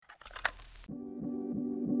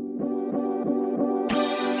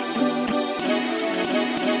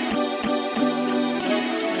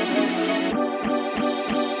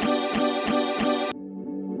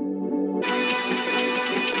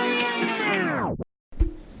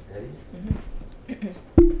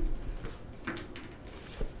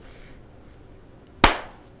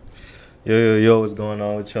Yo, what's going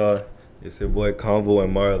on with y'all? It's your boy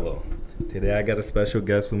ConvoWMarlo. Today I got a special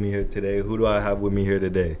guest with me here today. Who do I have with me here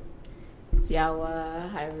today? It's Yawa.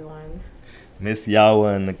 Hi, everyone. Miss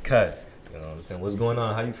Yawa in the cut. You know what I'm saying? What's going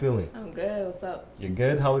on? How you feeling? I'm good. What's up? You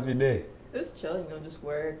good? How was your day? It's chill, just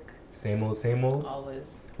work. Same old, same old?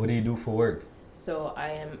 Always. What do you do for work? So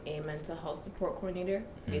I am a mental health support coordinator.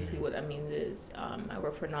 Basically, what that means is I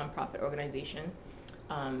work for a nonprofit organization.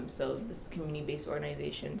 So this is a community-based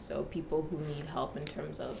organization. So people who need help in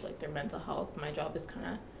terms of like their mental health, my job is kind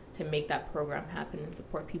of to make that program happen and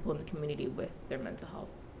support people in the community with their mental health.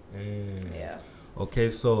 Yeah.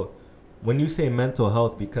 Okay, so when you say mental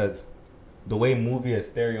health, because the way movie has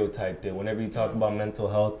stereotyped it, whenever you talk about mental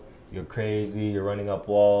health, you're crazy, you're running up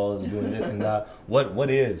walls, doing this and that. What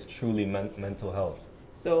is truly mental health?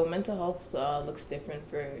 So mental health looks different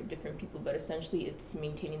for different people, but essentially it's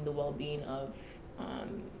maintaining the well-being of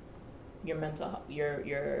your mental health,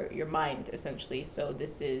 your mind, essentially. So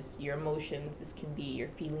this is your emotions, this can be your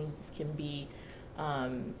feelings, this can be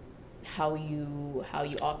how you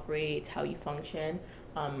operate, how you function.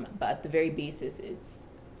 But at the very basis,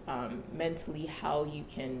 it's mentally how you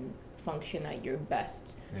can function at your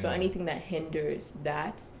best. So anything that hinders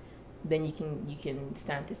that, then you can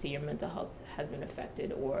stand to say your mental health has been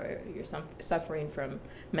affected, or you're suffering from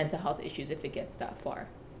mental health issues if it gets that far.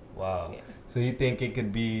 Wow. Yeah. So you think it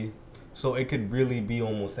could be, so it could really be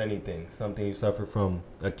almost anything. Something you suffer from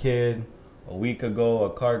a kid, a week ago, a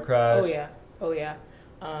car crash. Oh yeah.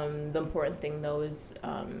 The important thing though is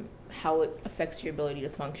how it affects your ability to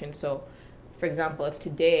function. So, for example, if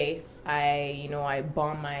today I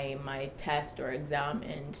bomb my test or exam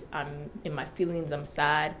and I'm in my feelings, I'm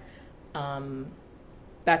sad,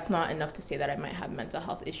 that's not enough to say that I might have mental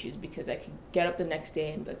health issues, because I could get up the next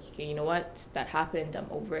day and be like, okay, you know what, that happened, I'm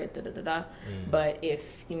over it, da da da da. But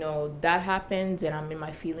if that happens and I'm in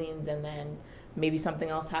my feelings, and then maybe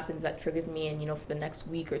something else happens that triggers me, and for the next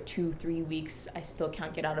week or 2-3 weeks I still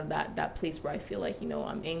can't get out of that place where I feel like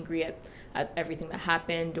I'm angry at everything that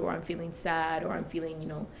happened, or I'm feeling sad, or I'm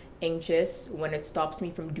feeling anxious, when it stops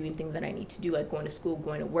me from doing things that I need to do, like going to school,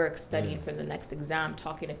 going to work, studying for the next exam,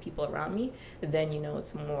 talking to people around me, then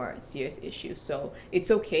it's a more serious issue. So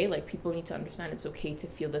it's okay, like people need to understand it's okay to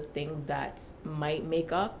feel the things that might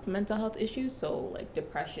make up mental health issues. So like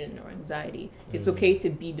depression or anxiety, it's okay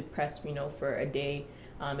to be depressed for a day,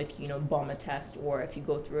 if you bomb a test, or if you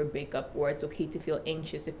go through a breakup, or it's okay to feel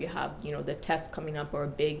anxious if you have the test coming up or a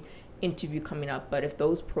big interview coming up. But if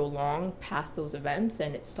those prolong past those events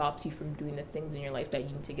and it stops you from doing the things in your life that you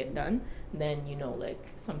need to get done, then like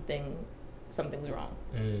something's wrong.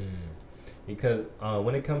 Because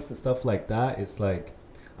when it comes to stuff like that, it's like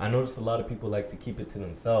I notice a lot of people like to keep it to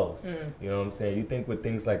themselves. You know what I'm saying? You think with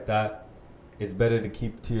things like that, it's better to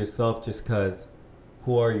keep to yourself just because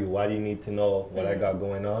who are you? Why do you need to know what I got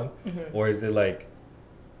going on? Or is it like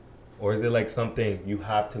something you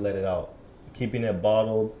have to let it out? Keeping it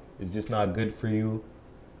bottled is just not good for you.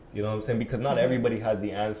 You know what I'm saying? Because not everybody has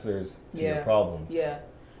the answers to your problems. Yeah.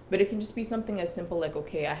 But it can just be something as simple like,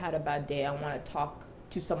 okay, I had a bad day, I want to talk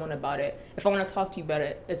to someone about it. If I want to talk to you about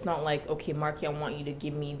it, it's not like, okay, Marky, I want you to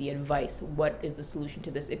give me the advice. What is the solution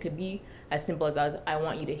to this? It could be as simple as I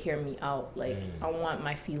want you to hear me out. Like, I want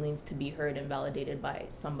my feelings to be heard and validated by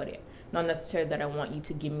somebody. Not necessarily that I want you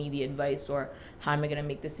to give me the advice or how am I going to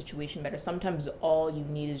make this situation better. Sometimes all you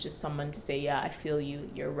need is just someone to say, yeah, I feel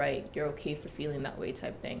you, you're right, you're okay for feeling that way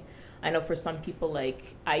type thing. I know for some people,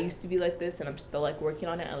 like, I used to be like this and I'm still like working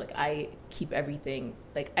on it. And like, I keep everything,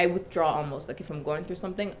 like I withdraw almost. Like if I'm going through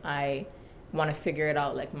something, I want to figure it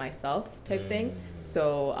out like myself type thing.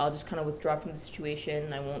 So I'll just kind of withdraw from the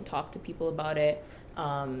situation. I won't talk to people about it.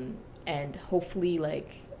 And hopefully like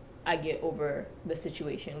I get over the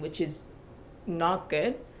situation, which is not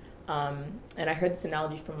good. And I heard this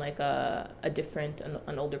analogy from like an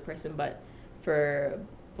older person, but for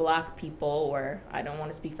Black people, or I don't want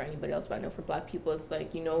to speak for anybody else, but I know for Black people, it's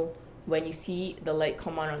like, when you see the light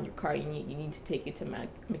come on your car, you need to take it to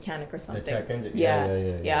mechanic or something. The check engine.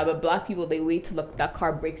 Yeah. But Black people, they wait till that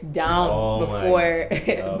car breaks down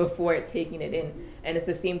before taking it in. And it's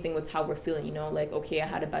the same thing with how we're feeling, like, okay, I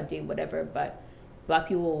had a bad day, whatever, but Black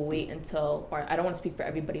people will wait until, or I don't want to speak for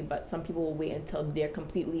everybody, but some people will wait until they're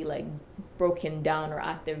completely like broken down or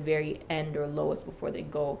at their very end or lowest before they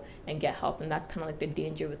go and get help. And that's kind of like the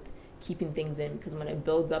danger with keeping things in, because when it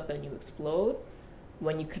builds up and you explode,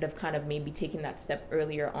 when you could have kind of maybe taken that step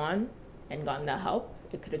earlier on and gotten that help,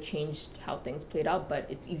 it could have changed how things played out. But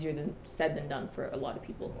it's easier said than done for a lot of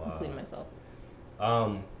people, including myself.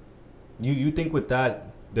 You think with that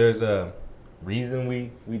there's a reason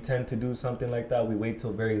we tend to do something like that. We wait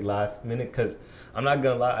till very last minute, because I'm not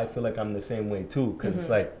gonna lie, I feel like I'm the same way too, because it's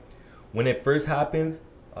like when it first happens,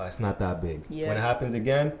 it's not that big. Yeah. When it happens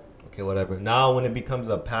again, okay, whatever. Now when it becomes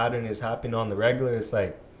a pattern, it's happening on the regular, it's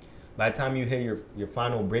like by the time you hit your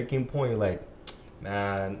final breaking point, you're like,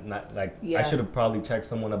 man, not like I should have probably checked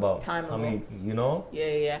someone about time how many, you know.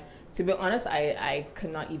 Yeah. To be honest, I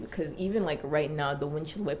could not even, because even like right now, the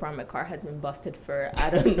windshield wiper on my car has been busted for I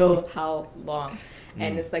don't know how long.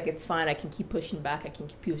 And it's like, it's fine. I can keep pushing back. I can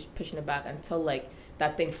keep pushing it back until like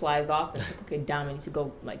that thing flies off. And it's like, okay, damn, I need to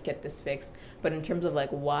go like get this fixed. But in terms of like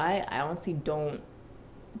why, I honestly don't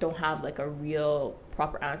have like a real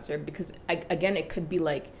proper answer, because again, it could be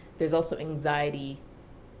like there's also anxiety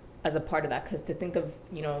as a part of that. Because to think of,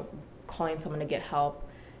 you know, calling someone to get help,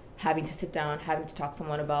 having to sit down, having to talk to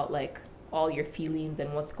someone about like all your feelings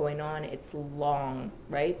and what's going on, it's long,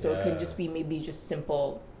 right? So it could just be maybe just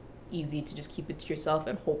simple, easy to just keep it to yourself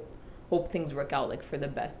and hope things work out like for the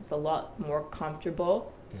best. It's a lot more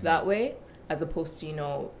comfortable that way, as opposed to, you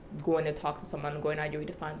know, going to talk to someone, going out your way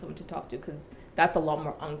to find someone to talk to, because that's a lot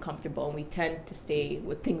more uncomfortable, and we tend to stay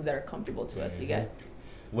with things that are comfortable to us. You get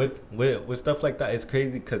with stuff like that, it's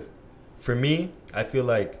crazy, because for me, I feel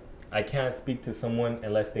like I can't speak to someone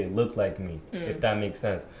unless they look like me, if that makes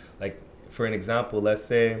sense. Like, for an example, let's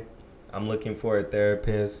say I'm looking for a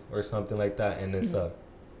therapist or something like that, and it's a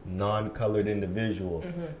non-colored individual.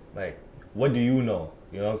 Like, what do you know?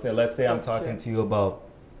 You know what I'm saying? Let's say I'm talking to you about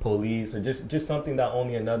police, or just something that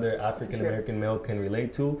only another African American male can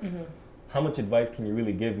relate to. How much advice can you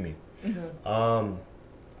really give me?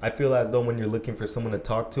 I feel as though when you're looking for someone to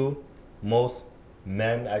talk to, most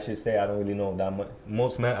men, I should say, I don't really know that much.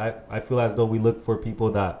 Most men, I feel as though we look for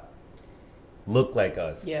people that look like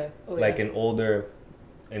us. Like an older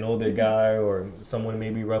guy, or someone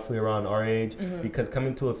maybe roughly around our age. Because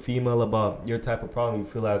coming to a female about your type of problem, you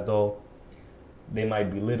feel as though they might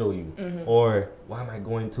belittle you. Or why am I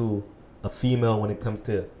going to a female when it comes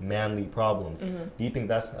to manly problems? Do you think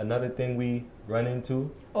that's another thing we run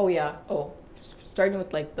into? Starting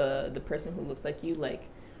with like the person who looks like you, like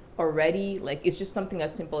already, like it's just something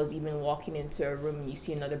as simple as even walking into a room and you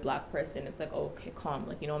see another black person, it's like, oh, okay, calm,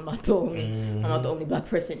 like, you know, I'm not the only black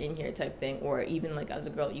person in here type thing. Or even like as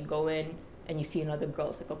a girl, you go in and you see another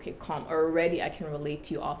girl, it's like, okay, calm. Already I can relate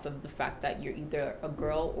to you off of the fact that you're either a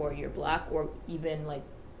girl or you're black, or even like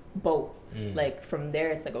both. Like from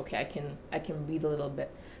there, it's like, okay, I can breathe a little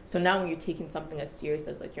bit. So now when you're taking something as serious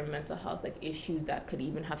as like your mental health, like issues that could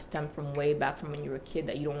even have stemmed from way back from when you were a kid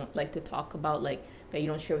that you don't like to talk about, like that you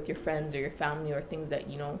don't share with your friends or your family, or things that,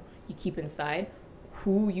 you know, you keep inside,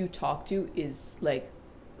 who you talk to is like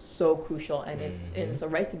so crucial. And it's a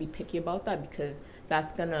right to be picky about that, because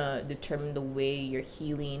that's gonna determine the way your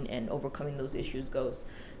healing and overcoming those issues goes.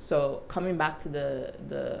 So coming back to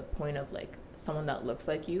the point of like someone that looks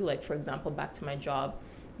like you, like for example, back to my job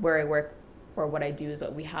where I work, or what I do, is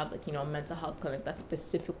that we have like, you know, a mental health clinic that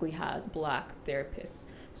specifically has black therapists.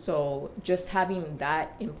 So just having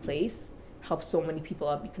that in place helps so many people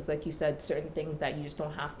out, because like you said, certain things that you just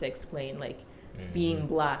don't have to explain, like being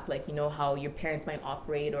black, like, you know, how your parents might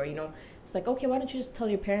operate, or, you know, it's like, okay, why don't you just tell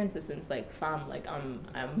your parents this? And it's like, fam, like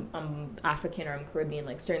I'm African, or I'm Caribbean,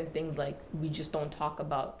 like certain things like we just don't talk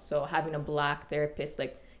about. So having a black therapist,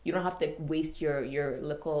 like you don't have to waste your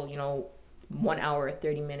little, you know, 1 hour,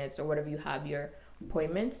 30 minutes, or whatever you have your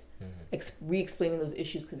appointments, re-explaining those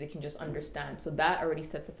issues, because they can just understand. So that already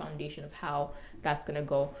sets a foundation of how that's gonna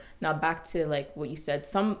go. Now back to like what you said,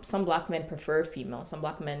 some black men prefer female. Some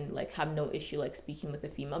black men like have no issue like speaking with a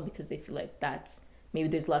female, because they feel like that's, maybe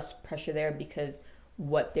there's less pressure there, because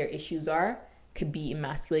what their issues are could be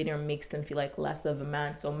emasculating or makes them feel like less of a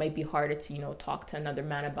man. So it might be harder to, you know, talk to another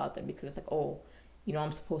man about that, because it's like, oh, you know,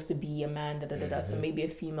 I'm supposed to be a man, So maybe a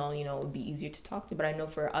female, you know, would be easier to talk to. But I know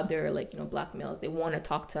for other, like, you know, black males, they want to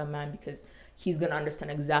talk to a man because he's going to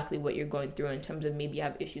understand exactly what you're going through, in terms of maybe you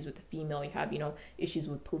have issues with a female, you have, you know, issues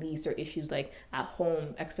with police, or issues like at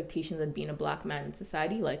home, expectations of being a black man in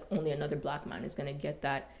society. Like only another black man is going to get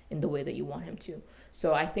that in the way that you want him to.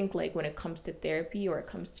 So I think like when it comes to therapy, or it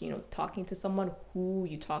comes to, you know, talking to someone, who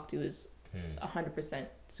you talk to is 100%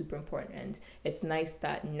 super important. And it's nice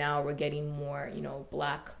that now we're getting more, you know,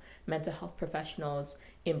 black mental health professionals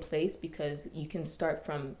in place, because you can start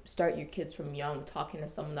your kids from young talking to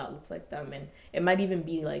someone that looks like them. And it might even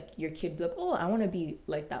be like your kid be like, oh, I want to be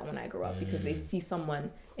like that when I grow up, because they see someone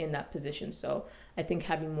in that position. So I think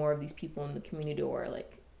having more of these people in the community, or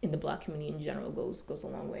like in the black community in general, goes a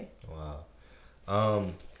long way.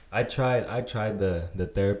 Wow. I tried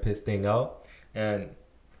the therapist thing out, and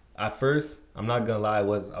at first, I'm not gonna lie, I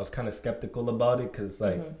was kind of skeptical about it, because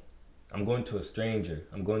like I'm going to a stranger.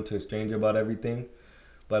 I'm going to a stranger about everything.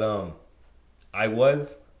 But I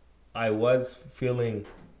was feeling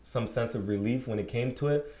some sense of relief when it came to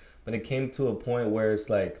it. But it came to a point where it's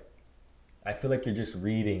like, I feel like you're just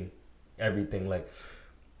reading everything. Like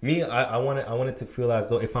me, I wanted to feel as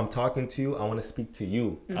though if I'm talking to you, I want to speak to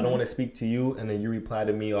you. I don't want to speak to you and then you reply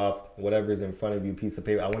to me off whatever's in front of you, piece of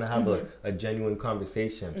paper. I want to have a genuine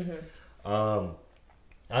conversation.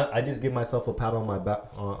 I just give myself a pat on my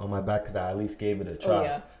back because I at least gave it a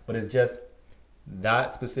try. But it's just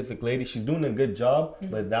that specific lady. She's doing a good job,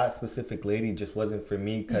 but that specific lady just wasn't for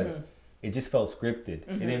me because it just felt scripted.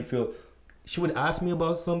 It didn't feel. She would ask me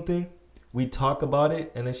about something, we'd talk about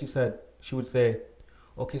it, and then she would say,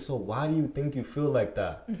 "Okay, so why do you think you feel like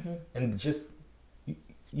that?" And just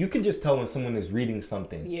you can just tell when someone is reading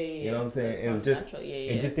something. You know what I'm saying? It was just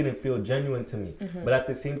it just didn't feel genuine to me. But at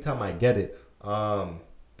the same time, I get it.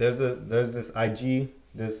 There's this IG,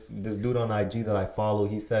 this dude on IG that I follow.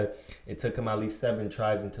 He said it took him at least 7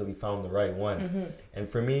 tries until he found the right one. And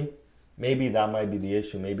for me, maybe that might be the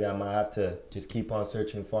issue. Maybe I might have to just keep on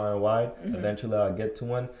searching far and wide. Eventually I'll get to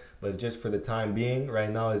one. But it's just for the time being. Right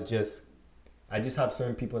now, it's just I just have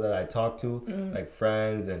certain people that I talk to, like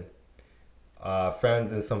friends and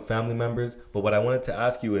some family members. But what I wanted to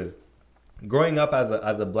ask you is, growing up as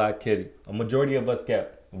a black kid, a majority of us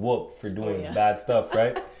get whooped for doing bad stuff,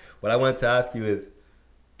 right? What I wanted to ask you is,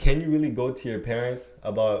 can you really go to your parents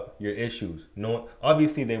about your issues? No,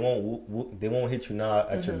 obviously they won't hit you now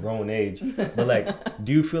at your grown age, but like,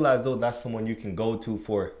 do you feel as though that's someone you can go to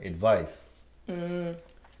for advice?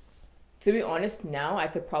 To be honest, now I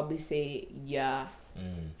could probably say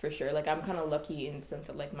for sure. Like I'm kind of lucky in the sense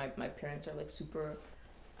that like my parents are like super.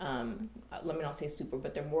 Let me not say super,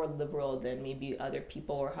 but they're more liberal than maybe other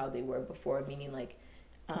people or how they were before. Meaning like,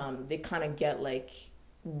 they kind of get like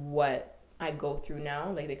what I go through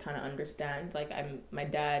now. Like they kind of understand. Like my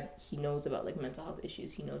dad, he knows about like mental health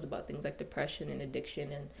issues. He knows about things like depression and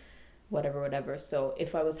addiction and whatever. So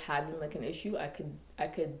if I was having like an issue, I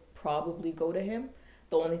could probably go to him.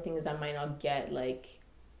 The only thing is I might not get like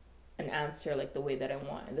an answer like the way that I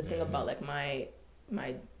want. And the thing about like my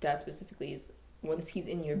dad specifically is, once he's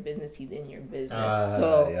in your business, he's in your business.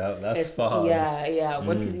 So that's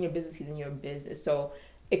Once he's in your business, he's in your business. So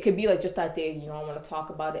it could be like just that day, I want to talk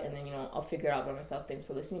about it, and then I'll figure it out by myself. Thanks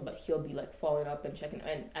for listening. But he'll be like following up and checking,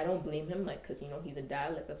 and I don't blame him, like, because he's a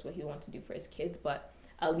dad, like that's what he wants to do for his kids. But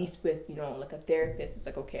at least with like a therapist, it's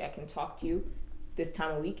like, okay, I can talk to you this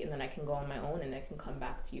time of week, and then I can go on my own, and I can come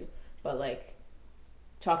back to you. But like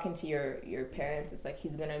talking to your parents, it's like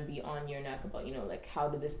he's gonna be on your neck about like how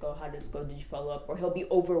did this go, did you follow up, or he'll be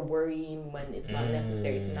over worrying when it's not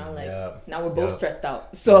necessary. So now now we're both stressed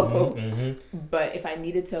out. So but if I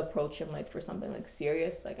needed to approach him like for something like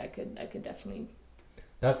serious, like I could definitely.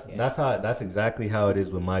 That's exactly how it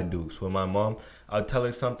is with my dukes. With my mom, I'll tell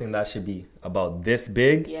her something that should be about this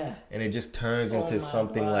big, and it just turns into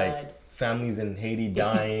something like families in Haiti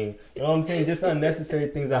dying. You know what I'm saying? Just unnecessary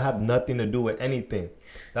things that have nothing to do with anything.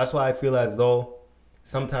 That's why I feel as though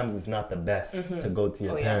sometimes it's not the best to go to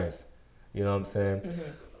your parents. You know what I'm saying?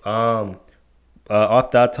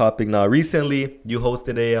 Off that topic now, recently you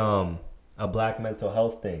hosted a Black mental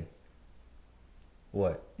health thing.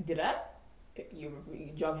 What? Did I? You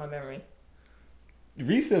jogged my memory.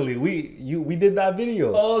 Recently, we did that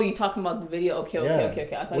video. Oh, you talking about the video? Okay.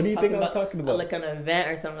 I thought what do you think I was talking about? Like an event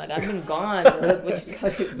or something. Like I've been gone. What you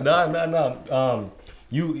talking about? No.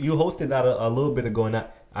 You hosted that a little bit ago,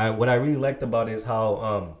 and what I really liked about it is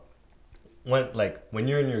how when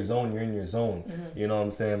you're in your zone, you're in your zone. You know what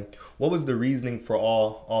I'm saying? What was the reasoning for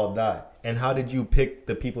all that, and how did you pick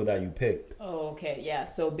the people that you picked? Oh, okay, yeah.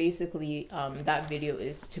 So basically, that video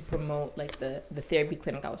is to promote like the therapy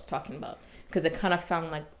clinic I was talking about. Because I kind of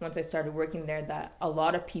found like once I started working there that a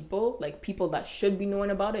lot of people, like people that should be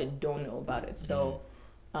knowing about it, don't know about it. So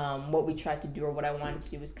what we tried to do, or what I wanted to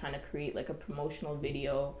do, was kind of create like a promotional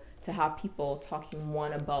video to have people talking,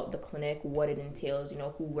 one, about the clinic, what it entails,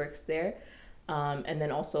 who works there. And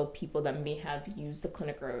then also people that may have used the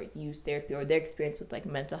clinic or used therapy or their experience with like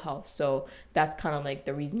mental health. So that's kind of like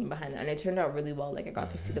the reasoning behind it. And it turned out really well. Like I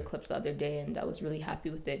got to see the clips the other day and I was really happy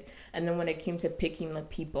with it. And then when it came to picking like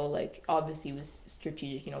people, like obviously it was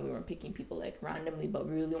strategic, we weren't picking people like randomly, but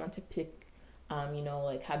we really want to pick,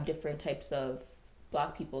 like have different types of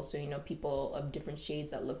Black people. So, people of different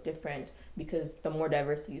shades that look different, because the more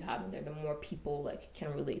diversity you have in there, the more people like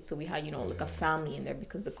can relate. So we had, like a family in there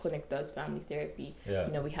because the clinic does family therapy.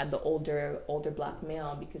 We had the older Black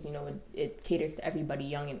male because, it caters to everybody,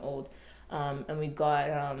 young and old. And we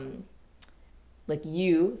got like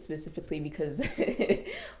you specifically, because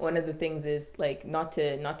one of the things is like not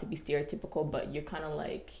to be stereotypical, but you're kind of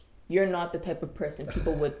like, you're not the type of person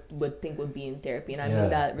people would think would be in therapy, and I mean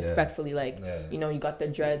that respectfully. Like, you know, you got the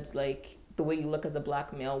dreads, like the way you look as a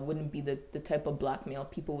black male wouldn't be the type of black male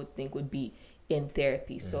people would think would be in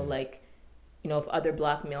therapy. So like, you know, if other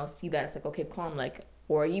black males see that, it's like, okay, calm, like,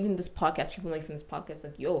 or even this podcast, people know from this podcast,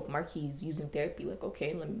 like, yo, if Marky's using therapy, like,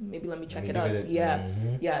 okay, let me check it out.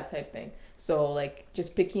 Yeah, type thing. So like,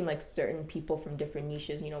 just picking like certain people from different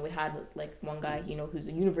niches. You know, we had like one guy, you know, who's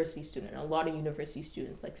a university student. A lot of university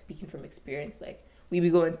students, like, speaking from experience, like, we be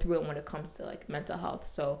going through it when it comes to like mental health.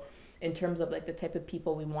 So in terms of like the type of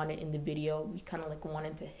people we wanted in the video, we kind of like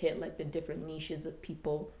wanted to hit like the different niches of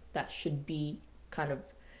people that should be kind of,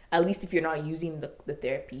 at least if you're not using the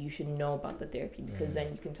therapy, you should know about the therapy, because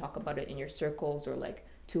then you can talk about it in your circles or like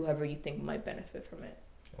to whoever you think might benefit from it.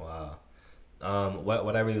 Wow.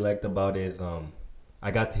 What I really liked about it is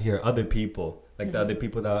I got to hear other people, like the other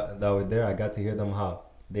people that were there. I got to hear them how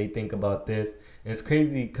they think about this. And it's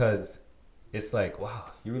crazy because it's like,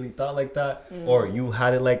 wow, you really thought like that? Or you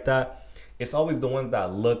had it like that? It's always the ones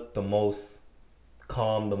that look the most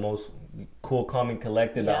calm, the most cool, calm, and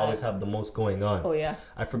collected, that always have the most going on. Oh yeah.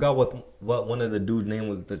 I forgot what one of the dude's name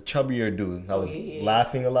was, the chubbier dude that was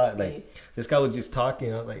laughing a lot. Like this guy was just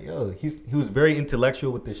talking. I was like, yo, he was very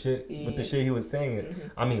intellectual with the shit he was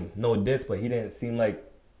saying. I mean, no diss, but he didn't seem like,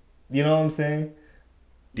 you know what I'm saying?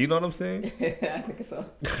 Do you know what I'm saying? I think so.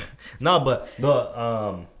 No, but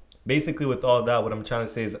the basically with all that, what I'm trying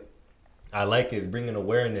to say is, I like it. It's bringing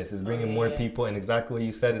awareness. It's bringing more people, and exactly what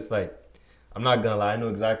you said. It's like, I'm not gonna lie, I know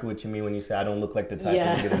exactly what you mean when you say I don't look like the type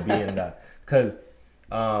that's gonna be in that. Cause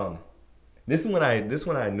this is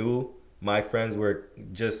when I knew my friends were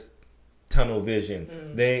just tunnel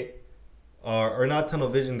vision. They are, or not tunnel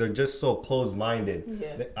vision, they're just so close minded.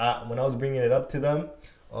 When I was bringing it up to them,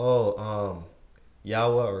 Yawa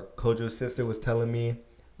or Kojo's sister was telling me,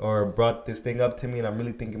 or brought this thing up to me, and I'm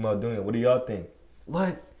really thinking about doing it. What do y'all think?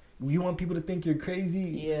 What? You want people to think you're crazy?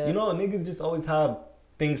 Yeah. You know, niggas just always have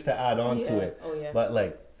things to add on to it. But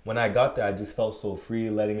like, when I got there, I just felt so free,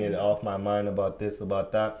 letting it off my mind about this,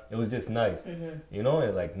 about that. It was just nice. You know,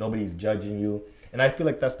 and like, nobody's judging you. And I feel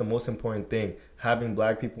like that's the most important thing, having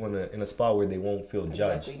black people in a spot where they won't feel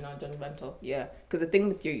judged. Exactly, not judgmental. Yeah, because the thing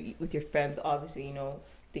with your friends, obviously, you know,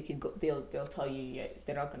 they could go, they'll tell you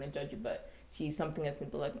they're not gonna judge you, but see something as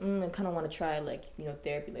simple like, I kind of want to try, like, you know,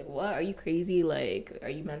 therapy. Like, what? Are you crazy? Like, are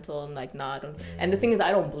you mental? And like, nah, I don't. And the thing is,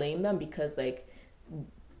 I don't blame them, because like,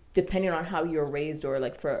 depending on how you're raised, or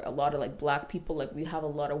like for a lot of like black people, like, we have a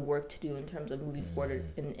lot of work to do in terms of moving forward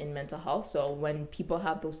in mental health. So when people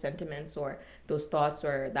have those sentiments or those thoughts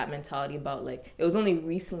or that mentality about, like, it was only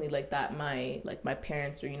recently like that my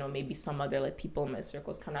parents, or, you know, maybe some other like people in my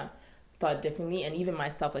circles kind of thought differently. And even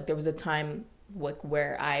myself, like, there was a time like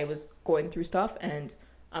where I was going through stuff, and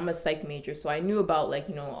I'm a psych major, so I knew about, like,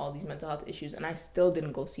 you know, all these mental health issues, and I still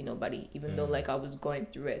didn't go see nobody, even though like I was going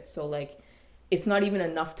through it. So like, it's not even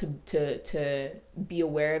enough to be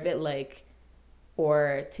aware of it, like,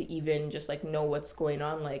 or to even just like know what's going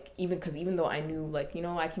on. Like, even though I knew, like, you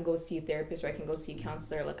know, I can go see a therapist or I can go see a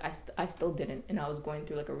counselor, like, I still didn't, and I was going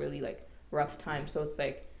through like a really like rough time. So it's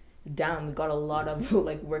like, damn, we got a lot of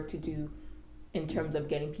like work to do in terms of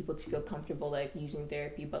getting people to feel comfortable like using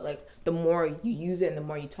therapy. But like, the more you use it and the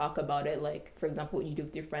more you talk about it, like, for example, what you do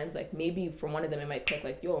with your friends, like, maybe for one of them it might click,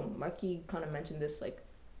 like, yo, Marky kind of mentioned this like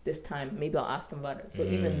this time, maybe I'll ask him about it. So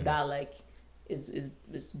even that like is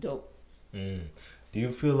dope. Do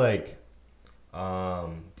you feel like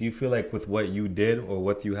with what you did or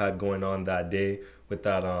what you had going on that day with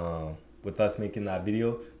that with us making that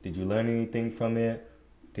video, did you learn anything from it?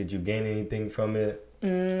 Did you gain anything from it?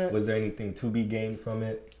 Was there anything to be gained from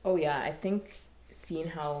it? Oh yeah, I think seeing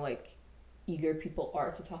how like eager people are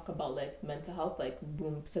to talk about like mental health, like,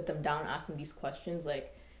 boom, sit them down, ask them these questions,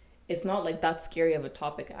 like, it's not like that scary of a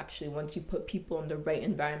topic, actually, once you put people in the right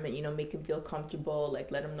environment, you know, make them feel comfortable,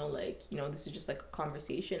 like, let them know, like, you know, this is just like a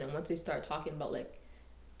conversation. And once they start talking about like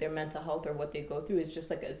their mental health or what they go through, it's just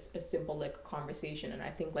like a simple like conversation. And I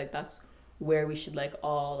think like that's where we should like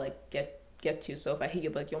all like get to. So if I hit you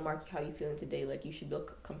up like, yo, Mark, how you feeling today? Like, you should feel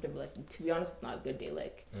comfortable. Like, to be honest, it's not a good day.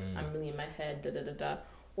 Like, I'm really in my head, da da da da.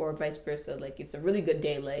 Or vice versa. Like, it's a really good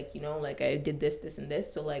day. Like, you know, like, I did this, this, and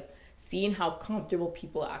this. So like, seeing how comfortable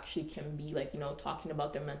people actually can be, like, you know, talking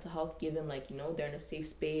about their mental health, given like, you know, they're in a safe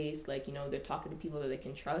space, like, you know, they're talking to people that they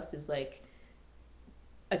can trust, is like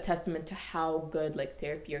a testament to how good like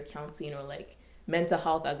therapy or counseling or like mental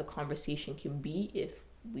health as a conversation can be if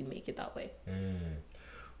we make it that way.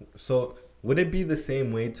 So would it be the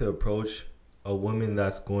same way to approach a woman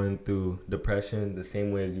that's going through depression the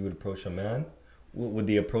same way as you would approach a man? Would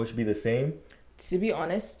the approach be the same? To be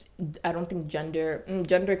honest, I don't think gender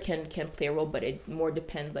can play a role, but it more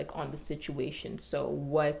depends like on the situation. So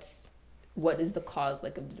what is the cause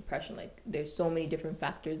like of the depression? Like there's so many different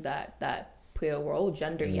factors that play a role.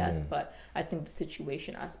 Gender, yes, but I think the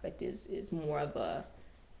situation aspect is more of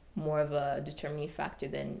a determining factor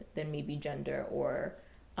than maybe gender or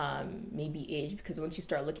maybe age, because once you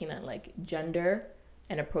start looking at like gender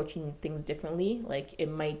and approaching things differently, like it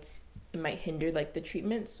might hinder like the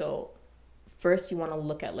treatment. So first you want to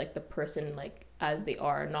look at like the person like as they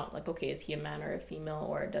are, not like, okay, is he a man or a female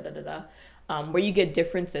or da da da da. Where you get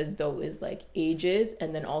differences though is like ages,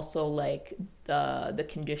 and then also like the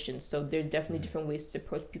conditions. So there's definitely different ways to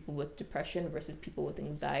approach people with depression versus people with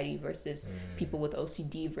anxiety versus people with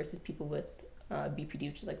OCD versus people with BPD,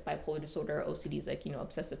 which is like bipolar disorder. OCD is like,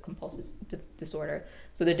 obsessive compulsive disorder.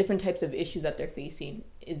 So the different types of issues that they're facing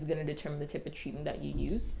is going to determine the type of treatment that you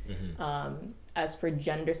use. As for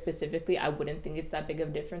gender specifically, I wouldn't think it's that big of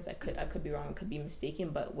a difference. I could be wrong, I could be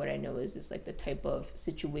mistaken, but what I know is like the type of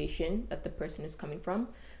situation that the person is coming from.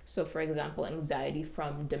 So for example, anxiety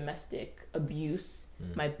from domestic abuse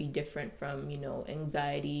might be different from,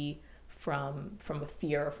 anxiety from a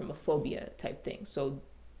fear or from a phobia type thing. So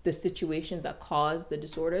the situations that cause the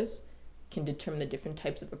disorders can determine the different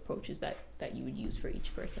types of approaches that you would use for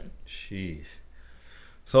each person. Sheesh.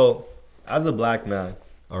 So, as a black man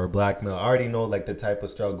or a black male, I already know like the type of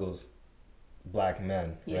struggles black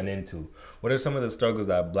men run into. What are some of the struggles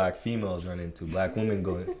that black females run into, black women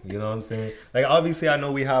go, you know what I'm saying? Like, obviously, I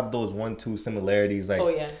know we have those 1-2 similarities.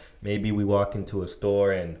 Like, maybe we walk into a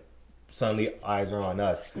store and suddenly eyes are on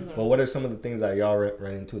us. But what are some of the things that y'all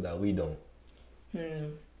run into that we don't?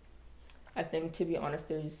 I think, to be honest,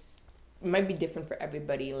 it might be different for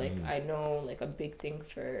everybody. Like I know like a big thing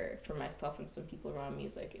for myself and some people around me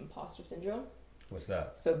is like imposter syndrome. What's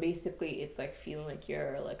that? So basically it's like feeling like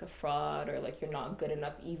you're like a fraud or like you're not good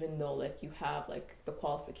enough, even though like you have like the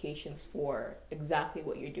qualifications for exactly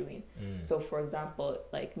what you're doing. So for example,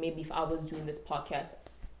 like maybe if I was doing this podcast,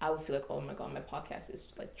 I would feel like, oh my god, my podcast is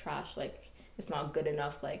like trash, like it's not good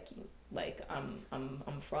enough, like I'm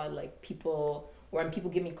a fraud. Like people when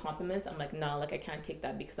people give me compliments, I'm like, nah, like I can't take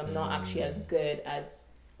that because I'm not actually as good as,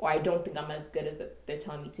 or I don't think I'm as good as they're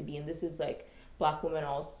telling me to be. And this is like black women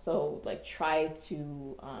also like try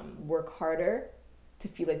to work harder to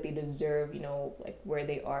feel like they deserve, like where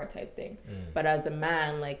they are type thing. But as a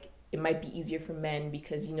man, like it might be easier for men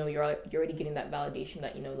because you're already getting that validation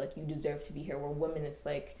that like you deserve to be here. Where women, it's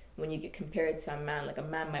like when you get compared to a man, like a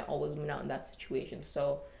man might always win out in that situation.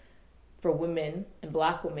 So for women and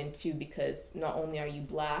black women too, because not only are you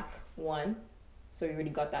black, one, so you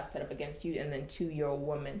already got that set up against you, and then two, you're a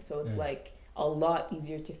woman, so it's like a lot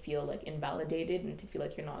easier to feel like invalidated and to feel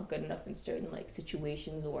like you're not good enough in certain like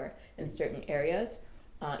situations or in certain areas,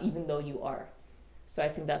 even though you are. So I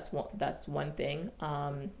think that's one thing,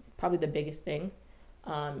 probably the biggest thing.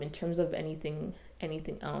 In terms of anything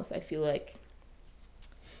else, I feel like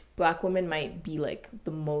black women might be like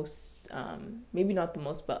the most, maybe not the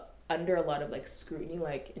most, but under a lot of like scrutiny,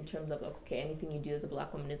 like in terms of like, okay, anything you do as a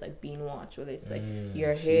black woman is like being watched, whether it's like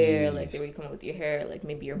your hair, like the way you come up with your hair, like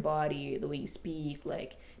maybe your body, the way you speak,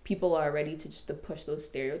 like people are ready to push those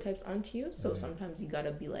stereotypes onto you. So sometimes you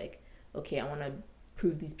gotta be like, okay, I want to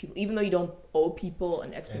prove these people, even though you don't owe people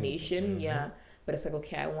an explanation, but it's like,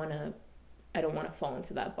 okay, I don't want to fall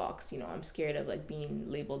into that box. I'm scared of like being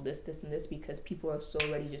labeled this and this, because people are so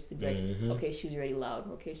ready just to be like, okay, she's already loud,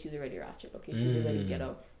 okay, she's already ratchet, okay, she's already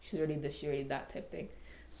ghetto, she's already this, she's already that type thing.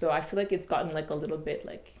 So I feel like it's gotten like a little bit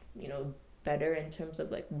like, better in terms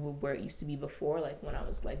of like where it used to be before, like when I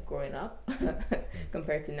was like growing up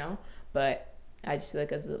compared to now. But I just feel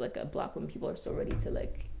like as like a black woman, people are so ready to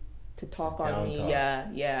like to talk just on me,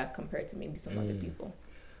 compared to maybe some other people.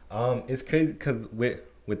 It's crazy because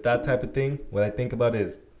with that type of thing, what I think about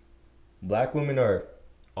is black women are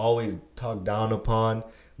always talked down upon,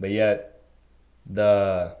 but yet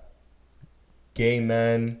the gay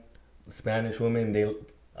men, Spanish women,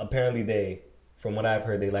 they from what I've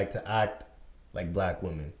heard, they like to act like black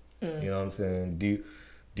women. You know what I'm saying? Do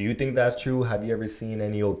you think that's true? Have you ever seen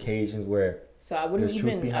any occasions where I wouldn't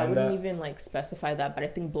even like specify that, but I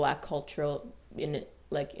think black culture in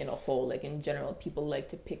a whole, like in general, people like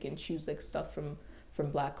to pick and choose like stuff from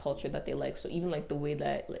black culture that they like. So even like the way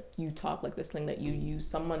that like you talk, like the slang that you use,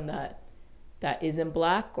 someone that isn't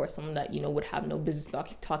black or someone that would have no business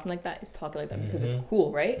talking like that is talking like that because it's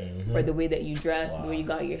cool, right? Or the way that you dress, the way you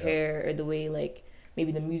got your hair, or the way like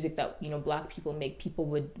maybe the music that black people make, people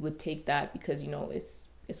would take that because it's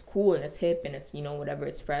it's cool and it's hip and it's, you know, whatever,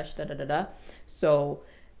 it's fresh, da da da da. So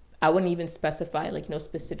I wouldn't even specify like, you know,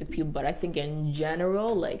 specific people, but I think in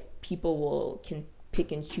general, like people can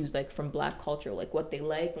pick and choose like from Black culture, like what they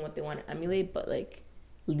like and what they want to emulate, but like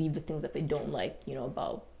leave the things that they don't like, you know,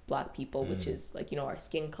 about Black people, which is like, you know, our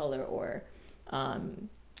skin color or,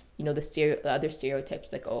 you know, the other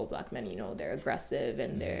stereotypes, like, oh, Black men, you know, they're aggressive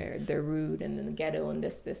and they're rude and in the ghetto and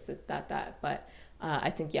this, that. But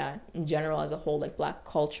I think, yeah, in general, as a whole, like Black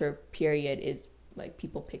culture period is like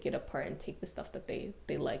people pick it apart and take the stuff that they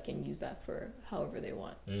like and use that for however they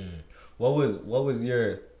want. What was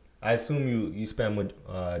your, I assume you spent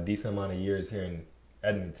a decent amount of years here in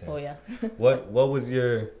Edmonton. Oh yeah. what was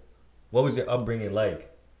your upbringing like?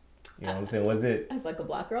 You know what I'm saying? Was it as like a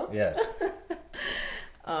Black girl? Yeah.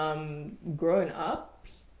 Growing up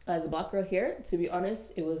as a Black girl here, to be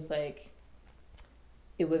honest, it was like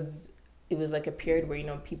a period where, you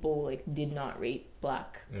know, people like did not rate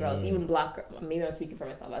Black girls, even maybe I'm speaking for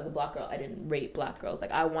myself. As a Black girl, I didn't rate Black girls.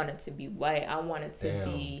 Like I wanted to be white. I wanted to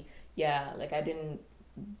be, like I didn't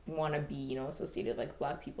want to be, you know, associated like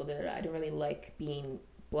Black people did. I didn't really like being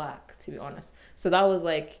Black, to be honest. So that was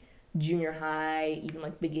like junior high, even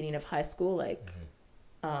like beginning of high school. Like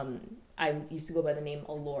I used to go by the name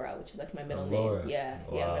Alora, which is like my middle name. Yeah,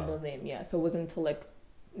 my middle name. Yeah, so it wasn't until like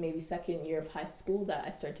maybe second year of high school that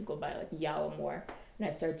I started to go by like Yawa more, and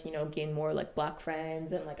I started to, you know, gain more like Black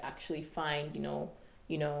friends and like actually find, you know,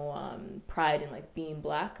 pride in like being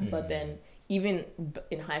Black. But then even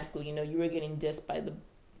in high school, you know, you were getting dissed by the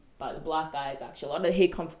Black guys. Actually, a lot of the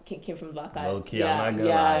hate came from Black guys. Okay, yeah, I'm not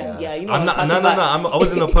gonna lie. Yeah. You know, I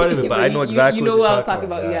wasn't a part of it, but I know exactly. You know what I you're was talking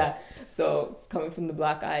about. Yeah. So coming from the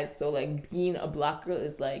Black guys, so like being a Black girl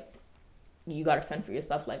is like you gotta fend for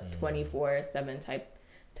yourself, like 24/7 type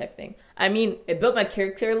thing. I mean, it built my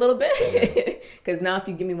character a little bit because now if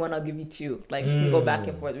you give me one, I'll give you two. Like we can go back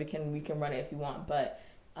and forth. We can run it if you want, but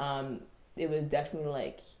it was definitely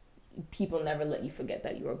like people never let you forget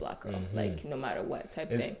that you were a Black girl, like no matter what type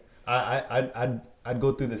thing. I'd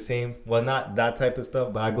go through the same, well, not that type of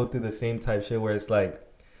stuff, but I go through the same type shit where it's like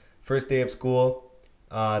first day of school,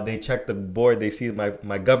 they check the board, they see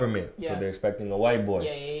my government, so they're expecting a white boy.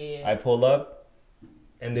 Yeah. I pull up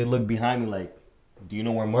and they look behind me like, do you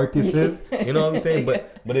know where Marcus is? You know what I'm saying?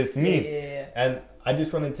 But it's me. Yeah. And I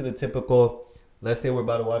just run into the typical, let's say we're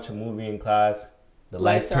about to watch a movie in class, the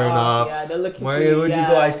lights turn off. Yeah, they're looking Mario, where'd you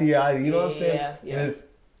go? I see your eyes. You know what I'm saying? Yeah.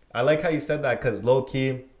 I like how you said that because low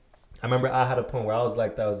key, I remember I had a point where I was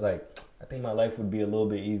like that. I was like, I think my life would be a little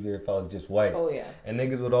bit easier if I was just white. Oh, yeah. And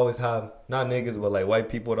niggas would always have, not niggas, but like white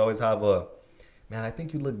people would always have a, man, I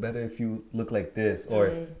think you look better if you look like this.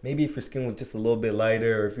 Or maybe if your skin was just a little bit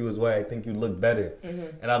lighter, or if you was white, I think you'd look better.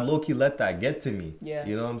 And I'd low key let that get to me. Yeah.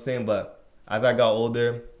 You know what I'm saying? But as I got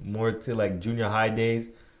older, more to like junior high days,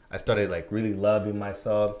 I started like really loving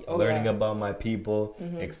myself, learning about my people,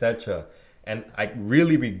 etc. And I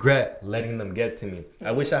really regret letting them get to me.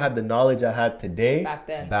 I wish I had the knowledge I had today back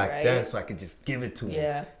then, so I could just give it to me.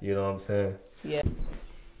 You know what I'm saying? Yeah.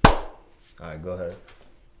 All right, go ahead.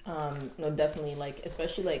 No, definitely, like,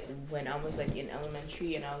 especially like when I was like in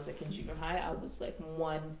elementary and I was like in junior high, I was like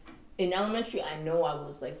in elementary, I know I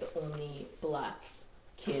was like the only Black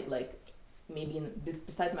kid, like maybe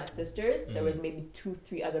besides my sisters, there was maybe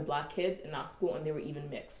 2-3 other Black kids in that school, and they were even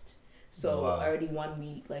mixed. So already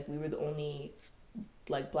we were the only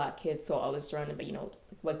like Black kids, so I was surrounded by, you know,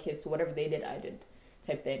 white kids, so whatever they did, I did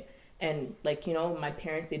type thing. And like, you know, my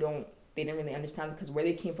parents, they didn't really understand because where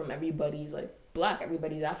they came from, everybody's like Black,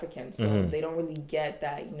 everybody's African, so they don't really get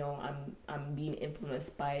that, you know, I'm being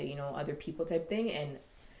influenced by, you know, other people type thing. And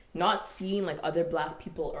not seeing like other Black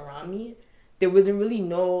people around me, there was really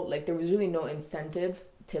no incentive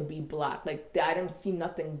to be Black. Like I didn't see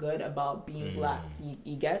nothing good about being Black.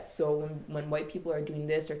 You get? So when white people are doing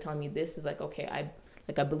this or telling me this, is like, okay,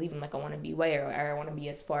 I believe in, like, I want to be white, or I want to be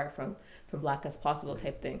as far from Black as possible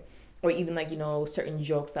type thing. Or even like, you know, certain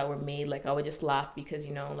jokes that were made, like I would just laugh because,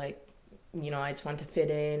 you know, like, you know, I just wanted to fit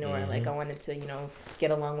in, or like I wanted to, you know,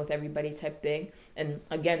 get along with everybody type thing. And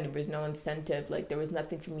again, there was no incentive, like there was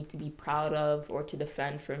nothing for me to be proud of or to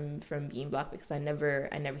defend from being Black, because I never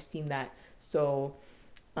seen that. So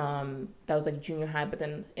that was like junior high. But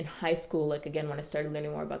then in high school, like again, when I started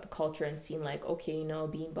learning more about the culture and seeing like, okay, you know,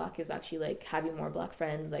 being Black is actually like having more Black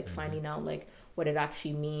friends, like finding out like what it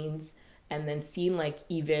actually means, and then seeing like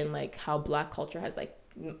even like how Black culture has like,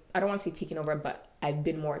 I don't want to say taken over, but I've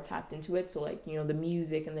been more tapped into it. So like, you know, the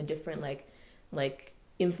music and the different like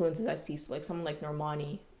influences I see. So like someone like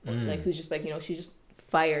Normani, like who's just like, you know, she's just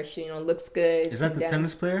fire. She, you know, looks good. Is that the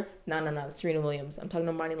tennis player? No, Serena Williams. I'm talking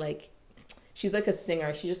Normani, like she's like a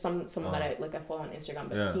singer. She's just someone that I follow on Instagram.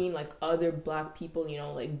 But seeing like other black people, you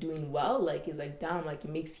know, like doing well, like is like damn, like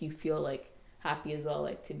it makes you feel like happy as well,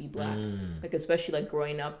 like to be black. Like especially like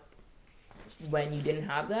growing up when you didn't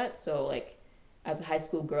have that. So like as a high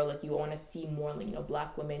school girl, like you want to see more like, you know,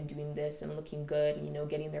 black women doing this and looking good and, you know,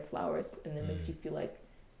 getting their flowers, and it makes you feel like,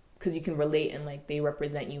 because you can relate and like they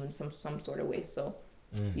represent you in some sort of way. So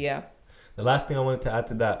yeah. The last thing I wanted to add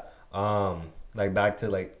to that, like back to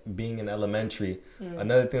like being in elementary,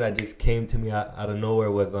 another thing that just came to me out of nowhere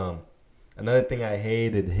was another thing I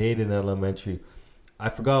hated in elementary. I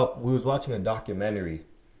forgot, we was watching a documentary.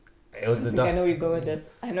 It was I know where you're going with this.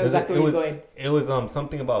 I know exactly where you're going. It was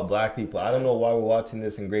something about black people. I don't know why we're watching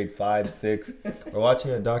this in grade 5, 6. We're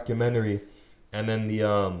watching a documentary, and then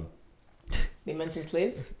they mentioned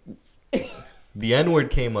slaves. The N-word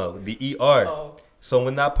came up, the ER. Oh. So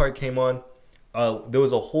when that part came on, there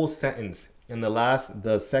was a whole sentence, and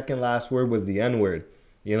the second last word was the N-word.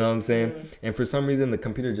 You know what I'm saying? And for some reason, the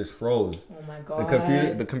computer just froze. Oh my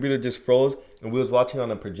god. The computer just froze, and we was watching on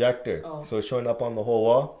a projector, so it's showing up on the whole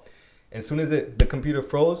wall. And as soon as the computer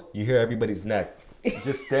froze, you hear everybody's neck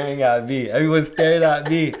just staring at me. Everyone's staring at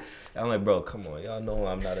me. I'm like, bro, come on, y'all know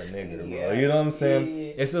I'm not a nigger, bro. You know what I'm saying?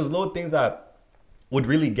 Yeah. It's those little things that would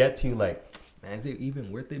really get to you, like, man, is it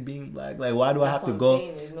even worth it being black? Like, why do I have to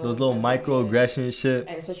go those little microaggression shit?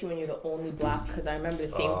 And especially when you're the only black, because I remember the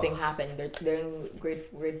same thing happened. They're in grade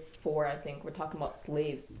 4, I think. We're talking about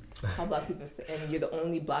slaves, how black people, and you're the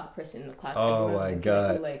only black person in the class. Oh my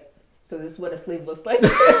god! Like, so this is what a slave looks like.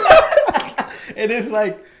 It's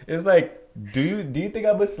like, do you think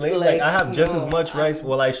I'm a slave? Like I have just as much rights.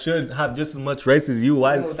 Well, I should have just as much rights as you.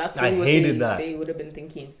 Why? No, that's really I hated that. They would have been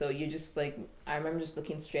thinking. So you're just like, I remember just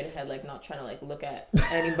looking straight ahead, like not trying to like look at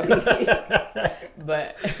anybody.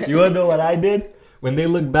 But you wanna know what I did? When they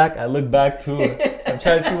look back, I look back too. I'm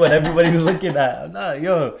trying to see what everybody's looking at. Nah,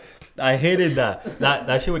 yo. I hated that.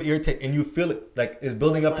 That shit would irritate, and you feel it like it's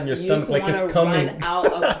building up in your stomach, like it's coming. Run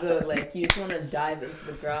out of the like, you just want to dive into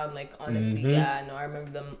the ground. Like honestly, yeah, no, I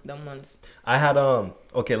remember them months. I had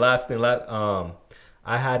last thing, I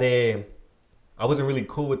wasn't really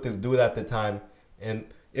cool with this dude at the time, and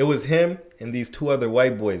it was him and these 2 other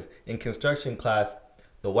white boys in construction class.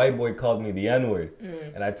 The white boy called me the N-word,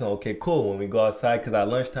 and I told him, okay, cool. When we go outside, because at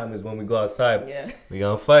lunchtime is when we go outside. Yeah, we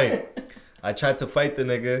gonna fight. I tried to fight the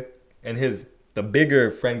nigga. And the bigger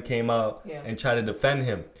friend came out and tried to defend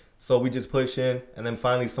him. So we just pushed in, and then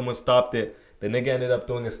finally someone stopped it. The nigga ended up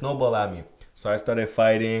throwing a snowball at me. So I started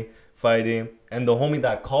fighting. And the homie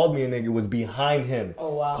that called me a nigga was behind him.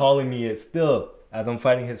 Oh, wow. Calling me it still as I'm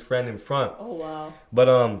fighting his friend in front. Oh, wow. But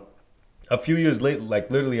a few years later, like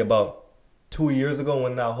literally about 2 years ago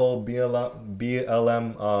when that whole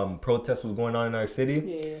BLM protest was going on in our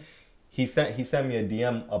city. Yeah. He sent me a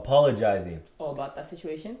DM apologizing. Oh, about that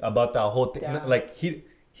situation? About that whole thing. Damn. Like he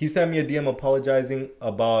sent me a DM apologizing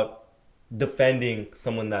about defending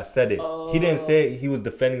someone that said it. Oh. He didn't say he was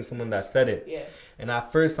defending someone that said it. Yeah. And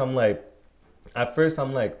at first I'm like,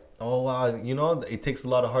 oh wow, you know, it takes a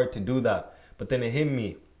lot of heart to do that. But then it hit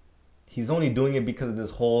me. He's only doing it because of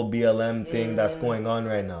this whole BLM thing that's going on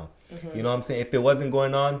right now. Mm-hmm. You know what I'm saying? If it wasn't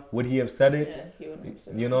going on, would he have said it? Yeah, he would have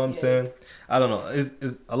said it. You know what I'm saying? I don't know.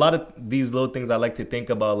 It's a lot of these little things I like to think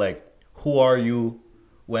about, like, who are you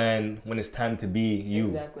when it's time to be you,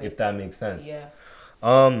 exactly. If that makes sense. Yeah.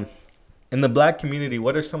 In the black community,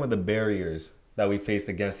 what are some of the barriers that we face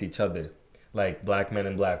against each other, like black men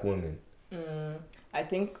and black women? I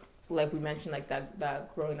think, like we mentioned, like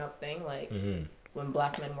that growing up thing, like when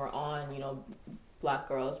black men were on, you know, black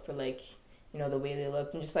girls for like, you know, the way they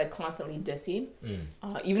looked and just like constantly dissing,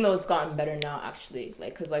 even though it's gotten better now actually,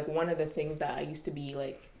 like, cause like one of the things that I used to be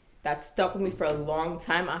like, that stuck with me for a long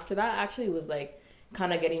time after that actually was like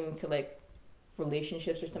kind of getting into like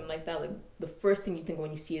relationships or something like that. Like the first thing you think when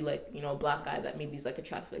you see like, you know, a black guy that maybe is like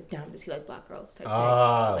attractive, like damn, does he like black girls type thing.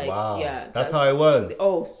 Like, wow. Yeah, that's how I was.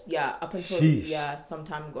 Oh yeah, up until Sheesh. Some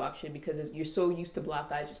time ago actually, because you're so used to black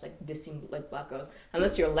guys just like dissing like black girls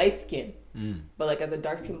unless you're light skinned. But like as a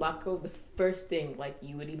dark skinned black girl, the first thing like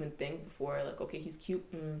you would even think before like, okay, he's cute,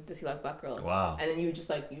 does he like black girls? Wow. And then you just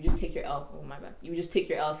take your L. Oh my bad. You would just take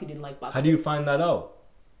your L if he didn't like black girls. How do you find that out?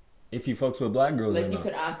 If he fucks with black girls, like you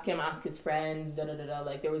could ask his friends,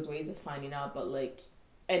 Like there was ways of finding out, but like,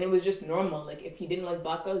 and it was just normal. Like if he didn't like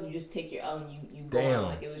black girls, you just take your L and you go on.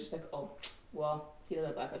 Like it was just like, oh, well, he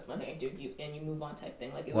doesn't like black girls, nothing I do. And you move on type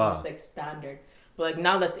thing. Like it was just like standard. But like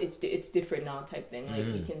now it's different now type thing. Like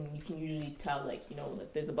you can usually tell, like, you know,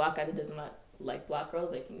 like there's a black guy that does not like black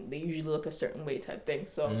girls, like they usually look a certain way type thing.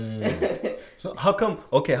 So so how come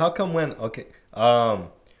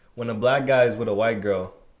when a black guy is with a white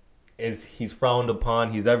girl, he's frowned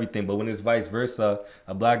upon, he's everything. But when it's vice versa,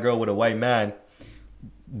 a black girl with a white man,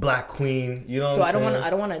 black queen, you know So what I'm saying? I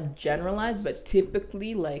don't want to generalize, but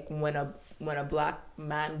typically, like when a black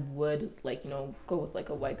man would, like, you know, go with like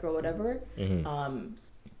a white girl or whatever,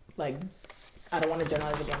 like, I don't want to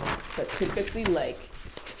generalize again, but typically, like,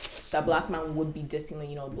 that black man would be dissing, like,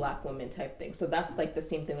 you know, black women type thing. So that's like the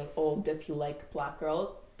same thing, like, oh, does he like black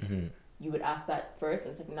girls? You would ask that first.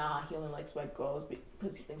 It's like, nah, he only likes white girls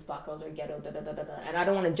because he thinks black girls are ghetto, da da da da da. And I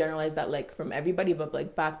don't want to generalize that, like, from everybody, but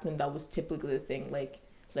like back then that was typically the thing. Like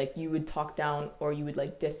you would talk down or you would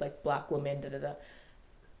like diss like black women, da da da.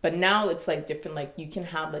 But now it's like different. Like you can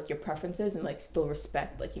have like your preferences and like still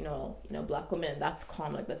respect, like, you know, black women. And that's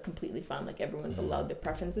calm. Like that's completely fine. Like everyone's allowed their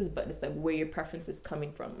preferences, but it's like where your preference is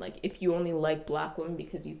coming from. Like if you only like black women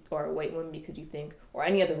because you, or white women because you think, or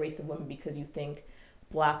any other race of women because you think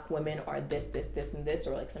black women are this, and this,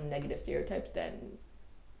 or like some negative stereotypes, then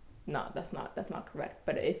no, that's not correct.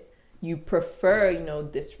 But if you prefer, you know,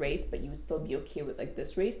 this race, but you would still be okay with like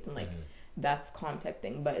this race, then like that's calm type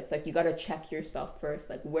thing. But it's like you gotta check yourself first,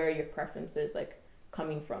 like where your preferences like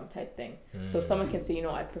coming from type thing. So someone can say, you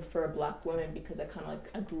know, I prefer black women because I kind of like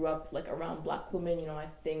I grew up like around black women, you know, I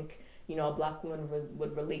think, you know, a black woman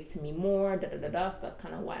would relate to me more, da da da da. So that's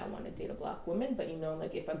kind of why I want to date a black woman. But, you know,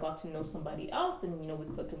 like if I got to know somebody else and, you know, we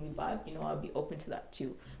clicked and we vibe, you know, I'd be open to that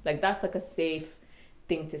too. Like that's like a safe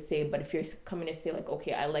thing to say. But if you're coming to say like,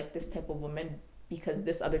 okay, I like this type of woman because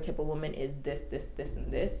this other type of woman is this,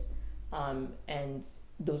 and this, and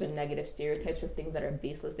those are negative stereotypes or things that are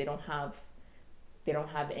baseless, they don't have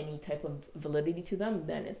any type of validity to them,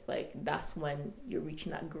 then it's like that's when you're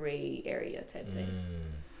reaching that gray area type thing.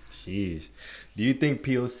 Sheesh. Do you think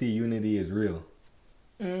POC unity is real?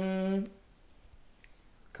 Come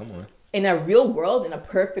on. In a real world, in a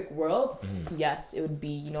perfect world, yes, it would be,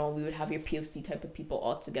 you know, we would have your POC type of people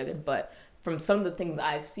all together. But from some of the things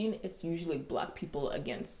I've seen, it's usually black people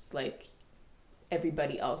against like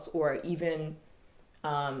everybody else, or even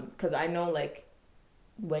because I know like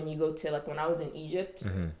when you go to like when I was in Egypt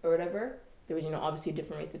or whatever, there was, you know, obviously a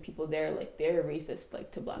different race of people there. Like they're racist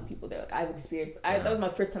like to black people there. Like I've experienced, that was my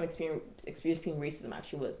first time experiencing racism.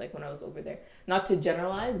 Actually, was like when I was over there. Not to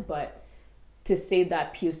generalize, but to say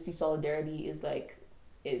that POC solidarity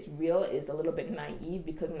is real is a little bit naive,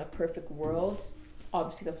 because in a perfect world,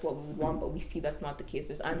 obviously that's what we would want, but we see that's not the case.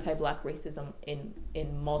 There's anti-black racism in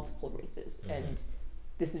multiple races, and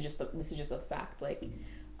this is just a fact. Like.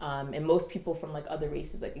 And most people from like other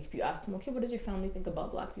races, like if you ask them, okay, what does your family think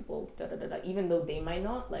about black people, da da da da, even though they might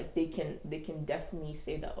not, like they can definitely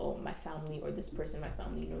say that, oh, my family or this person in my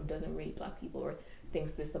family, you know, doesn't rate black people or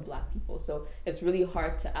thinks this of black people. So it's really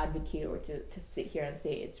hard to advocate or to sit here and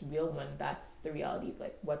say it's real when that's the reality of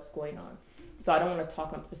like what's going on. So I don't want to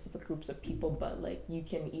talk on specific groups of people, but like you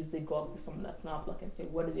can easily go up to someone that's not black and say,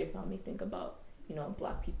 what does your family think about, you know,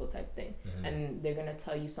 black people type thing, and they're gonna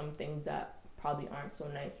tell you some things that probably aren't so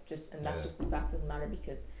nice, and that's just the fact of the matter,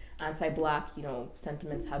 because anti-black, you know,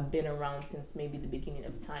 sentiments have been around since maybe the beginning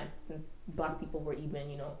of time, since black people were even,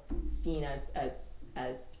 you know, seen as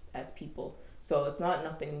people. So it's not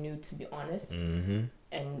nothing new, to be honest.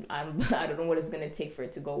 And I don't know what it's gonna take for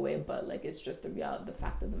it to go away, but like it's just the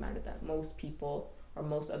fact of the matter that most people or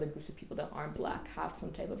most other groups of people that aren't black have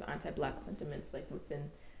some type of anti-black sentiments like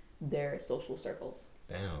within their social circles.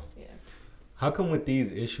 Damn. Yeah. How come with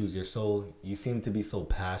these issues you seem to be so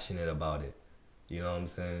passionate about it? You know what I'm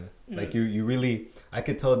saying? Like you really, I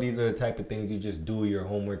could tell these are the type of things you just do your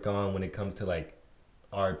homework on when it comes to like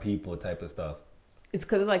our people type of stuff. It's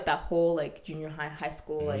because of like that whole like junior high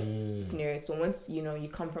school like scenario. So once, you know, you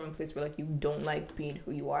come from a place where like you don't like being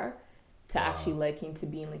who you are, to actually liking to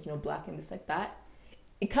being like, you know, black and just like that,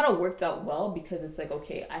 it kind of worked out well, because it's like,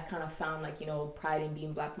 okay, I kind of found like, you know, pride in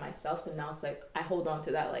being black myself. So now it's like I hold on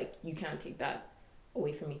to that, like you can't take that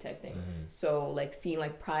away from me type thing. So like seeing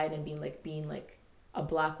like pride and being like a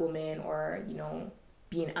black woman, or, you know,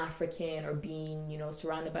 being African, or being, you know,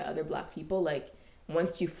 surrounded by other black people, like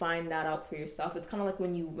once you find that out for yourself, it's kind of like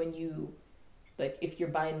when you like if you're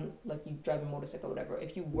buying, like you drive a motorcycle or whatever,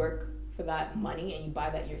 if you work for that money and you buy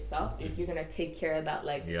that yourself, if you're gonna take care of that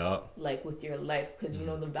like with your life, because you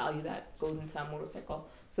know the value that goes into that motorcycle.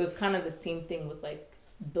 So it's kind of the same thing with like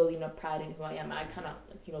building up pride in who I am. I kind of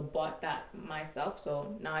like, you know, bought that myself,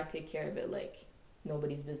 so now I take care of it like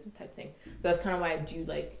nobody's business type thing. So that's kind of why I do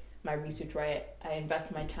like my research, where I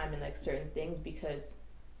invest my time in like certain things, because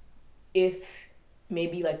if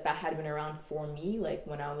maybe like that had been around for me like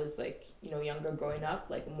when I was like, you know, younger, growing up,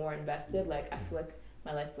 like more invested, like I feel like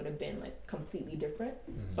my life would have been like completely different.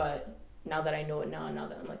 But now that I know it now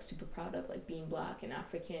that I'm like super proud of like being black and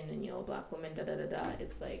African and, you know, a black woman, da da da da,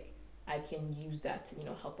 it's like I can use that to,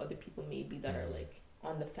 help other people maybe that are like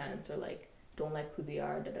on the fence or like don't like who they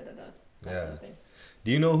are, that kind of thing.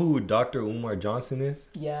 Do you know who Dr. Umar Johnson is?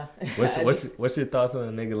 Yeah. What's your thoughts on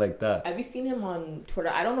a nigga like that? Have you seen him on Twitter?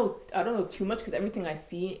 I don't know too much because everything I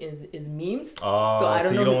see is memes. Oh, so I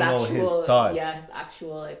don't know his thoughts. Yeah, his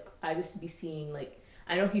actual like. I just be seeing like.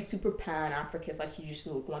 I know he's super pan-African, like he just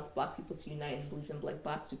wants black people to unite and believes in like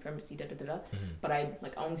black supremacy, But I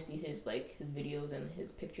only see his videos and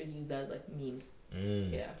his pictures used as like memes.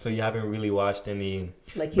 Yeah. So you haven't really watched any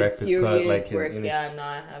like his serious Club, work? Yeah, no,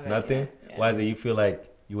 I haven't. Nothing. Yeah. Why is it? You feel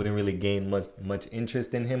like you wouldn't really gain much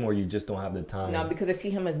interest in him, or you just don't have the time? No, because I see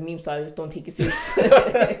him as memes, so I just don't take it serious.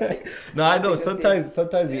 No, I know. Sometimes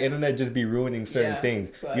the internet just be ruining certain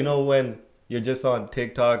things. So when you're just on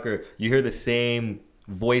TikTok or you hear the same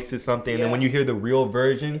voice or something, and then when you hear the real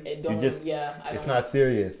version, it's not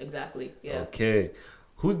serious. Exactly. Yeah. Okay.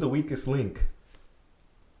 Who's the weakest link?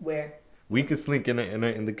 Where? Weakest link in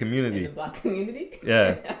the community. In the black community?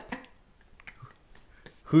 Yeah.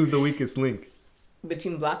 Who's the weakest link?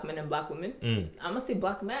 Between black men and black women? I'm gonna say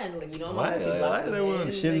black men. Like, I'm not gonna say black women. Why are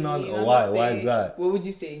they shitting on why is that? What would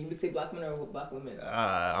you say? You would say black men or black women?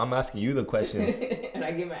 I'm asking you the questions. And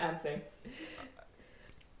I give my answer.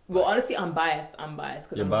 Well, honestly, I'm biased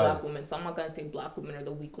because I'm a black woman. So I'm not going to say black women are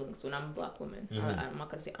the weak links when I'm a black woman. I'm not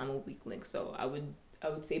going to say I'm a weak link. So I would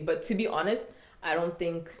say, but to be honest, I don't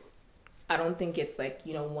think it's like,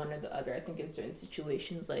 one or the other. I think in certain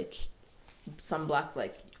situations, like some black,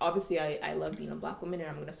 like obviously I love being a black woman and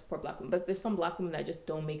I'm going to support black women. But there's some black women that just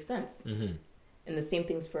don't make sense. And the same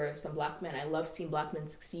thing's for some black men. I love seeing black men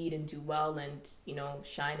succeed and do well and,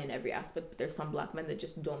 shine in every aspect. But there's some black men that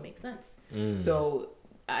just don't make sense. So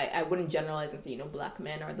I wouldn't generalize and say, black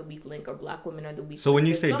men are the weak link or black women are the weak link. So when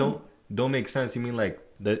you say don't make sense, you mean like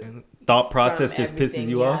the thought process just pisses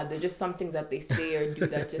you off? Yeah, there's just some things that they say or do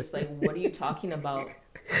that just like, what are you talking about?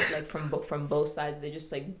 Like from both sides, they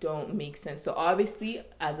just like don't make sense. So obviously,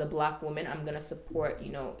 as a black woman, I'm gonna support,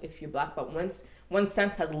 if you're black. But once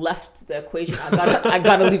sense has left the equation, I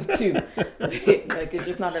gotta leave too. Like it's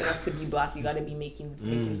just not enough to be black. You gotta be making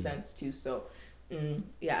sense too. So.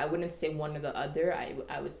 I wouldn't say one or the other.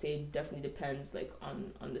 I would say it definitely depends like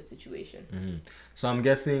on the situation. So I'm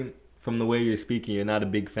guessing from the way you're speaking, you're not a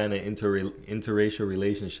big fan of interracial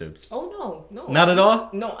relationships. Oh no, not at all.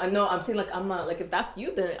 No, I'm saying like like if that's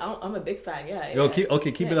you, then I'm a big fan. Yeah. Yo, keep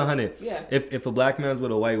it 100. Yeah. If a black man's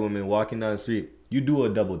with a white woman walking down the street, you do a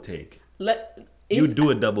double take. You do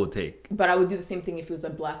a double take. But I would do the same thing if it was a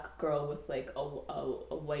black girl with like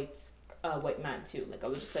a white man too. Like I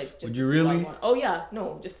was just like, just would you really? Oh yeah,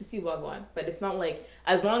 no, just to see what I want. But it's not like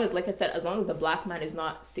as long as the black man is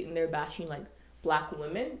not sitting there bashing like black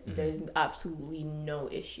women, there's absolutely no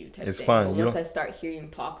issue. It's fine. But once I start hearing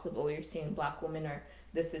talks of you're saying black women are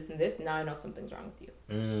this and this, now I know something's wrong with you.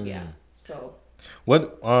 Yeah. So.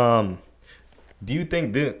 What do you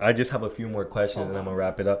think? I just have a few more questions and I'm gonna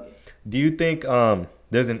wrap it up. Do you think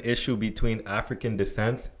there's an issue between African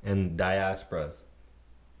descent and diasporas?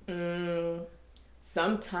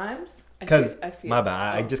 Sometimes. Because my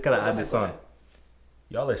bad, I just gotta add this on.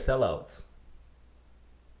 Y'all are sellouts.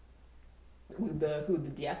 Who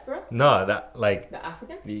the diaspora? No, that like the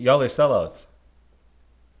Africans. Y'all are sellouts.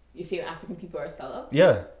 You saying African people are sellouts?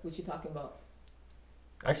 Yeah. What you talking about?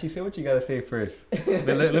 Actually, say what you gotta say first.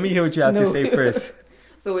 let me hear what you have to say first.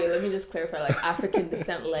 So wait, let me just clarify. Like African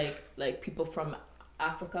descent, like people from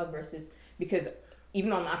Africa versus because. Even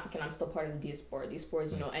though I'm African, I'm still part of the diaspora. Diaspora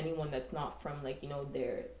is, anyone that's not from, like,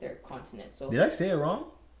 their continent. So did I say it wrong?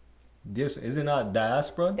 Is it not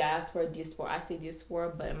diaspora? Diaspora. I say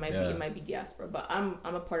diaspora, but it might be diaspora. But I'm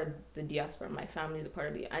a part of the diaspora. My family is a part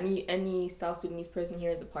of the any South Sudanese person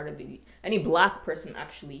here is a part of any black person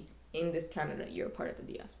actually in this Canada. You're a part of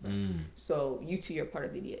the diaspora. So you two, you're part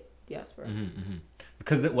of the diaspora.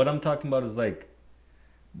 Because what I'm talking about is like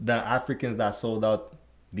the Africans that sold out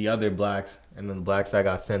the other blacks and then the blacks that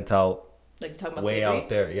got sent out like you're talking about way slavery? Out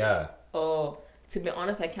there. Yeah. Oh, to be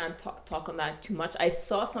honest, I can't talk on that too much. I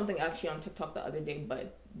saw something actually on TikTok the other day,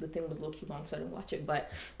 but the thing was low-key long, so I didn't watch it.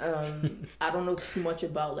 But I don't know too much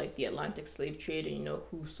about like the Atlantic slave trade and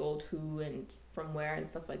who sold who and from where and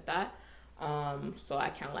stuff like that. So I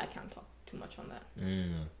can't talk too much on that.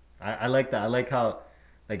 I like that. I like how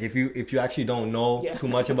like if you actually don't know too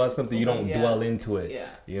much about something, you don't dwell into it. Yeah.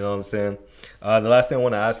 You know what I'm saying? The last thing I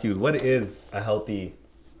want to ask you is, what is a healthy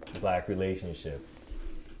black relationship?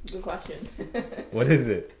 Good question. What is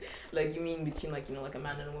it? Like you mean between like like a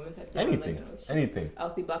man and a woman type thing? Anything. Anything.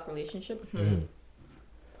 Healthy black relationship.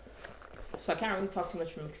 So I can't really talk too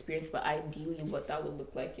much from experience, but ideally what that would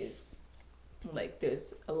look like is like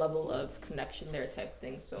there's a level of connection there type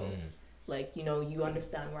thing. So like, you know, you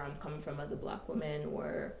understand where I'm coming from as a black woman,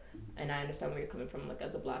 and I understand where you're coming from, like,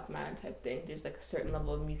 as a black man type thing. There's, like, a certain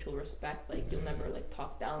level of mutual respect. Like, you'll never, like,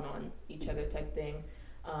 talk down on each other type thing.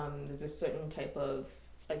 There's a certain type of,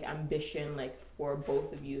 like, ambition, like, for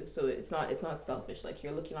both of you. So it's not selfish. Like,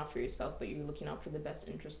 you're looking out for yourself, but you're looking out for the best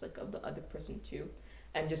interest, like, of the other person, too.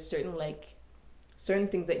 And just certain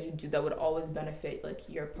things that you do that would always benefit, like,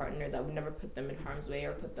 your partner, that would never put them in harm's way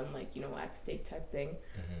or put them, like, you know, at stake type thing.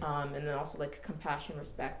 And then also, like, compassion,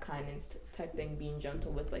 respect, kindness type thing, being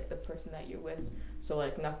gentle with, like, the person that you're with. So,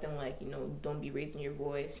 like, nothing like, you know, don't be raising your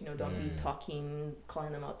voice, you know, don't be talking,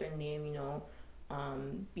 calling them out their name, you know,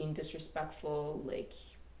 being disrespectful, like,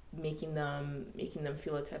 making them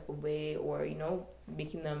feel a type of way, or, you know,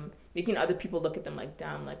 making other people look at them like,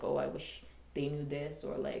 damn, like, oh, I wish they knew this,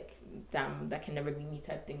 or like, damn, that can never be me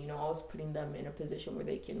type thing, you know, always putting them in a position where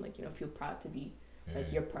they can, like, you know, feel proud to be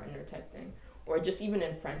like your partner type thing. Or just even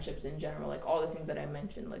in friendships in general, like, all the things that I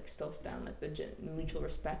mentioned, like, still stand, like, the mutual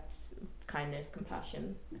respect, kindness,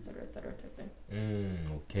 compassion, etc type thing.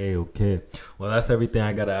 Okay. Well, that's everything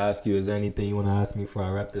I gotta ask you. Is there anything you want to ask me before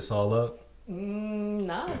I wrap this all up?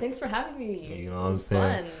 No, thanks for having me. You know what I'm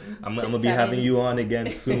saying? Fun. I'm gonna be having you on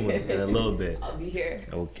again soon in a little bit. I'll be here.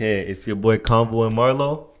 Okay, it's your boy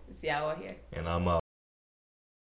ConvoWMarlo. It's Yawa here. And I'm out.